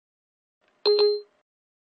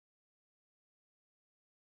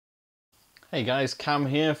Hey guys, Cam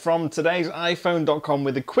here from today's iPhone.com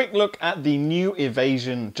with a quick look at the new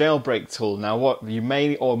evasi0n jailbreak tool. Now what you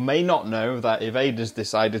may or may not know that evaders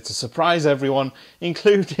decided to surprise everyone,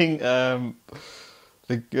 including Jay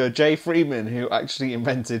Freeman, who actually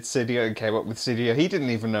invented Cydia and came up with Cydia. He didn't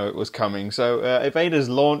even know it was coming. So evaders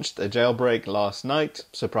launched a jailbreak last night,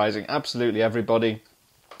 surprising absolutely everybody.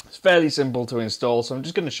 It's fairly simple to install, so I'm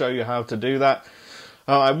just going to show you how to do that.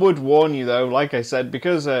 I would warn you though, like I said,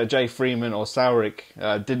 because Jay Freeman or Saurik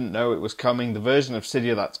didn't know it was coming, the version of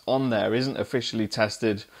Cydia that's on there isn't officially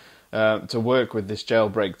tested to work with this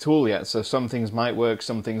jailbreak tool yet. So some things might work,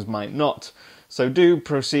 some things might not. So do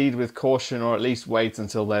proceed with caution, or at least wait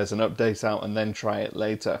until there's an update out and then try it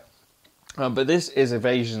later. But this is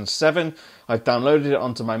evasi0n7. I've downloaded it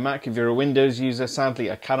onto my Mac. If you're a Windows user, sadly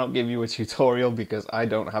I cannot give you a tutorial because I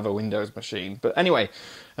don't have a Windows machine. But anyway,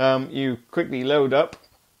 you quickly load up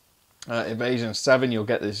evasi0n7. You'll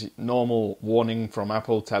get this normal warning from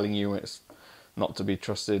Apple telling you it's not to be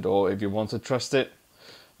trusted, or if you want to trust it.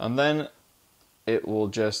 And then it will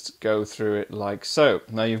just go through it like so.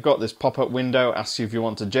 Now you've got this pop-up window, asks you if you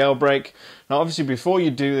want to jailbreak. Now obviously before you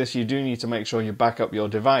do this, you do need to make sure you back up your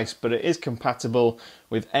device, but it is compatible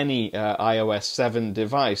with any iOS 7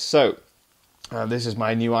 device. So this is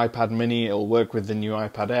my new iPad mini. It'll work with the new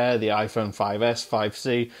iPad Air, the iPhone 5S,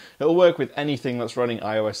 5C. It'll work with anything that's running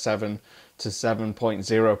iOS 7 to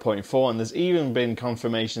 7.0.4, and there's even been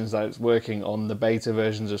confirmations that it's working on the beta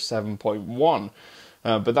versions of 7.1.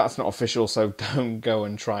 But that's not official, so don't go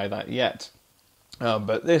and try that yet.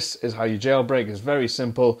 But this is how you jailbreak. It's very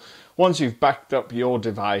simple. Once you've backed up your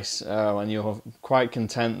device and you're quite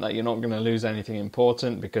content that you're not going to lose anything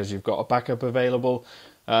important because you've got a backup available,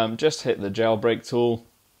 just hit the jailbreak tool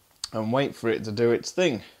and wait for it to do its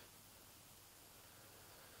thing.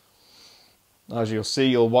 As you'll see,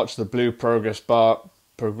 you'll watch the blue progress bar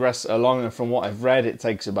progress along, and from what I've read, it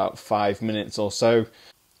takes about 5 minutes or so.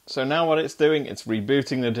 So now what it's doing, it's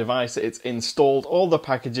rebooting the device, it's installed all the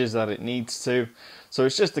packages that it needs to. So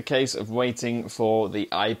it's just a case of waiting for the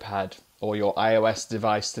iPad or your iOS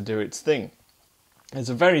device to do its thing. It's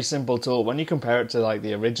a very simple tool. When you compare it to like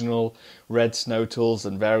the original Red Snow tools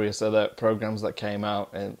and various other programs that came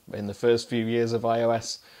out in the first few years of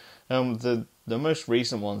iOS, the most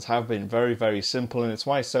recent ones have been very, very simple, and it's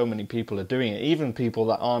why so many people are doing it. Even people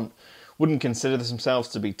that wouldn't consider themselves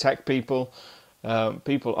to be tech people,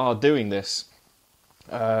 people are doing this,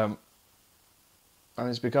 and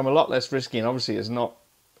it's become a lot less risky, and obviously it's not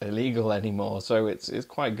illegal anymore, so it's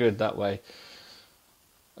quite good that way.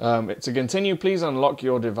 To continue, please unlock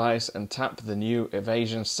your device and tap the new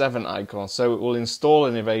evasi0n7 icon. So it will install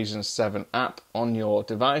an evasi0n7 app on your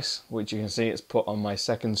device, which you can see it's put on my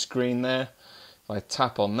second screen there. If I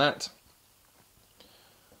tap on that,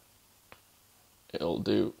 it'll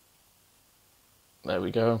do. There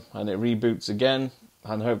we go, and it reboots again,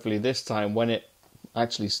 and hopefully this time when it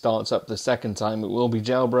actually starts up the second time, it will be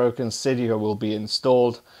jailbroken, Cydia will be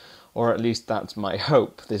installed, or at least that's my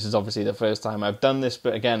hope. This is obviously the first time I've done this,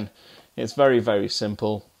 but again, it's very, very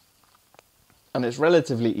simple, and it's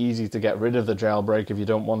relatively easy to get rid of the jailbreak. If you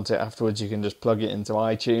don't want it afterwards, you can just plug it into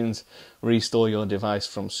iTunes, restore your device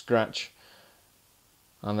from scratch,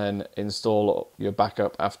 and then install your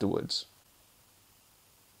backup afterwards.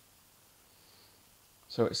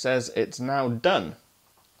 So it says it's now done.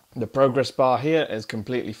 The progress bar here is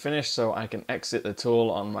completely finished, so I can exit the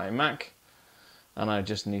tool on my Mac, and I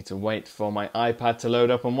just need to wait for my iPad to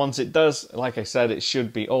load up, and once it does, like I said, it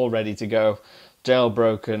should be all ready to go,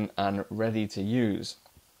 jailbroken and ready to use.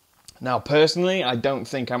 Now personally, I don't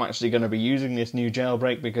think I'm actually going to be using this new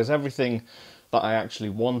jailbreak because everything that I actually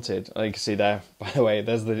wanted, you can see there, by the way,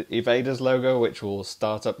 there's the Evaders logo, which will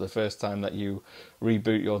start up the first time that you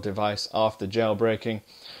reboot your device after jailbreaking.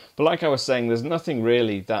 But like I was saying, there's nothing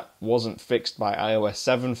really that wasn't fixed by iOS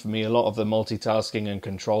 7 for me. A lot of the multitasking and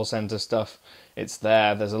control center stuff, it's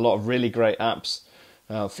there. There's a lot of really great apps.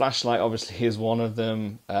 Flashlight obviously is one of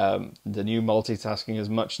them. The new multitasking is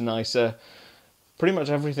much nicer. Pretty much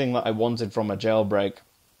everything that I wanted from a jailbreak,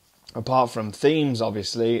 apart from themes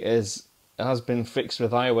obviously, has been fixed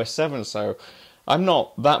with iOS 7, so I'm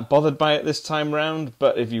not that bothered by it this time round,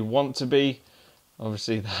 but if you want to be,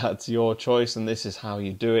 obviously that's your choice, and this is how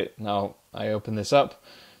you do it. Now I open this up,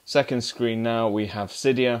 second screen now, we have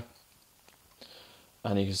Cydia,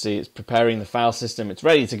 and you can see it's preparing the file system, it's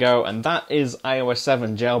ready to go, and that is iOS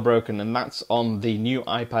 7 jailbroken, and that's on the new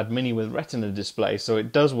iPad mini with Retina display, so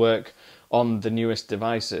it does work on the newest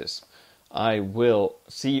devices. I will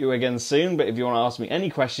see you again soon, but if you want to ask me any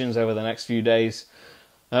questions over the next few days,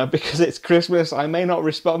 because it's Christmas, I may not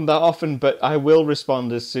respond that often, but I will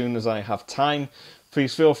respond as soon as I have time.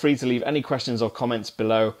 Please feel free to leave any questions or comments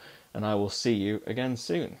below, and I will see you again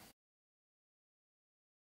soon.